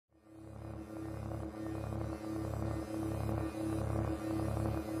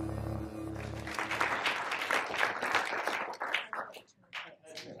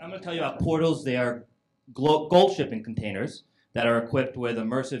to tell you about portals. They are gold shipping containers that are equipped with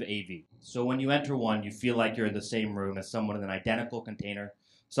immersive AV. So when you enter one, you feel like you're in the same room as someone in an identical container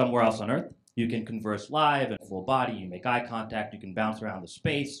somewhere else on Earth. You can converse live and full body. You make eye contact. You can bounce around the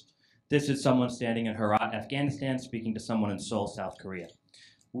space. This is someone standing in Herat, Afghanistan, speaking to someone in Seoul, South Korea.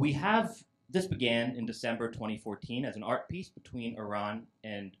 This began in December 2014 as an art piece between Tehran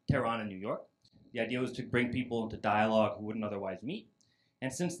and New York. The idea was to bring people into dialogue who wouldn't otherwise meet.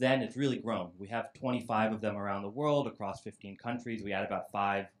 And since then, it's really grown. We have 25 of them around the world across 15 countries. We add about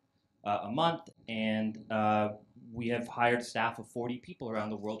 5 a month, and we have hired staff of 40 people around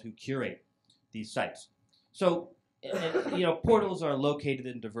the world who curate these sites. So, portals are located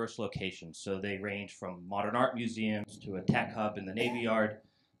in diverse locations. So they range from modern art museums to a tech hub in the Navy Yard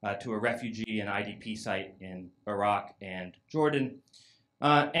to a refugee and IDP site in Iraq and Jordan.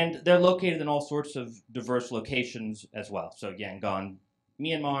 And they're located in all sorts of diverse locations as well. So Yangon,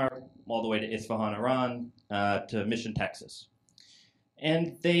 Myanmar, all the way to Isfahan, Iran, to Mission, Texas.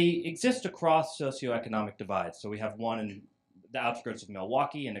 And they exist across socioeconomic divides. So we have one in the outskirts of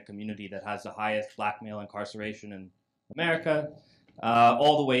Milwaukee in a community that has the highest black male incarceration in America,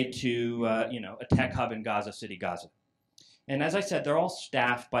 all the way to a tech hub in Gaza City, Gaza. And as I said, they're all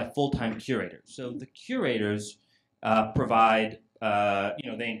staffed by full-time curators. So the curators provide, they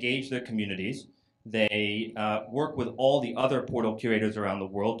engage their communities. They work with all the other portal curators around the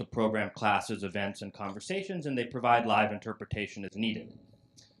world to program classes, events, and conversations, and they provide live interpretation as needed.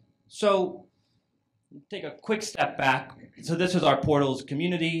 So take a quick step back. So this is our portals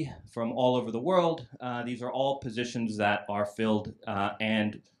community from all over the world. These are all positions that are filled,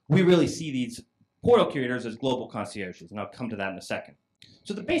 and we really see these portal curators as global concierges, and I'll come to that in a second.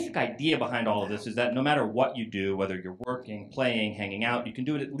 So the basic idea behind all of this is that no matter what you do, whether you're working, playing, hanging out, you can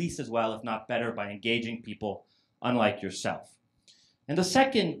do it at least as well, if not better, by engaging people unlike yourself. And the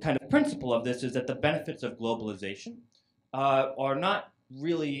second kind of principle of this is that the benefits of globalization are not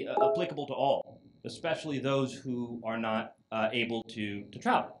really applicable to all, especially those who are not able to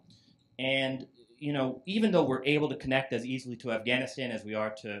travel. And even though we're able to connect as easily to Afghanistan as we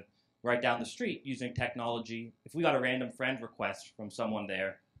are to right down the street using technology, if we got a random friend request from someone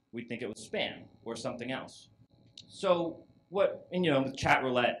there, we'd think it was spam or something else. So with chat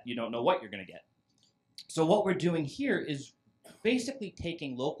roulette, you don't know what you're going to get. So what we're doing here is basically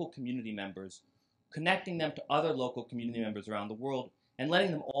taking local community members, connecting them to other local community members around the world, and letting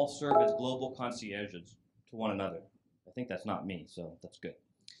them all serve as global concierges to one another. I think that's not me, so that's good.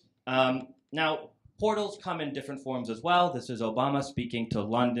 Now, portals come in different forms as well. This is Obama speaking to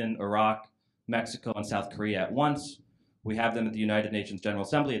London, Iraq, Mexico, and South Korea at once. We have them at the United Nations General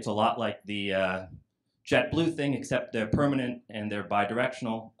Assembly. It's a lot like the JetBlue thing, except they're permanent and they're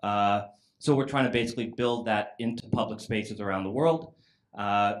bidirectional. So we're trying to basically build that into public spaces around the world.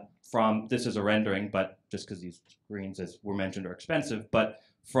 This is a rendering, but just because these screens, as were mentioned, are expensive, but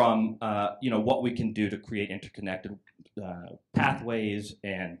from what we can do to create interconnected pathways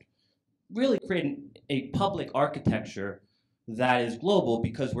and really create a public architecture that is global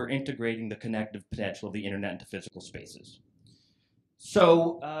because we're integrating the connective potential of the internet into physical spaces.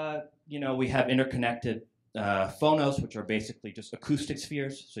 So, we have interconnected phonos, which are basically just acoustic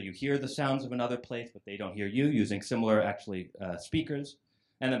spheres. So you hear the sounds of another place, but they don't hear you, using similar, speakers.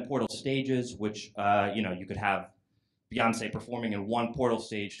 And then portal stages, which, you could have Beyonce performing in one portal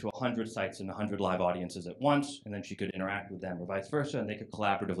stage to 100 sites and 100 live audiences at once, and then she could interact with them or vice versa, and they could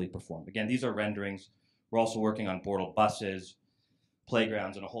collaboratively perform. Again, these are renderings. We're also working on portal buses,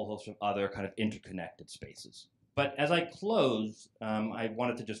 playgrounds, and a whole host of other kind of interconnected spaces. But as I close, I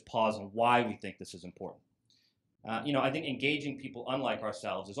wanted to just pause on why we think this is important. I think engaging people unlike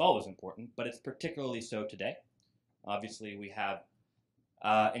ourselves is always important, but it's particularly so today. Obviously, we have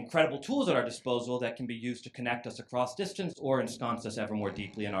incredible tools at our disposal that can be used to connect us across distance or ensconce us ever more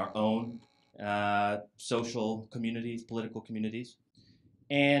deeply in our own social communities, political communities.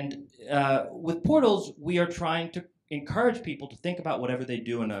 And with portals, we are trying to encourage people to think about whatever they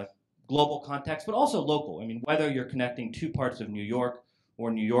do in a global context, but also local. I mean, whether you're connecting 2 parts of New York or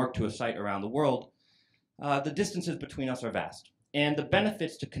New York to a site around the world, the distances between us are vast. And the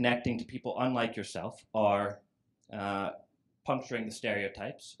benefits to connecting to people unlike yourself are puncturing the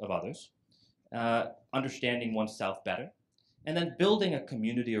stereotypes of others, understanding oneself better, and then building a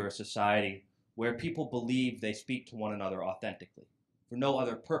community or a society where people believe they speak to one another authentically for no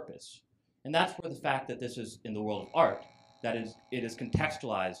other purpose. And that's where the fact that this is in the world of art, that it is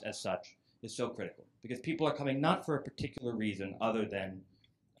contextualized as such, is so critical. Because people are coming not for a particular reason other than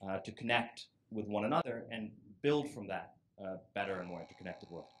to connect with one another and build from that better and more interconnected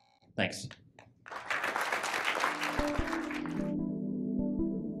world. Thanks.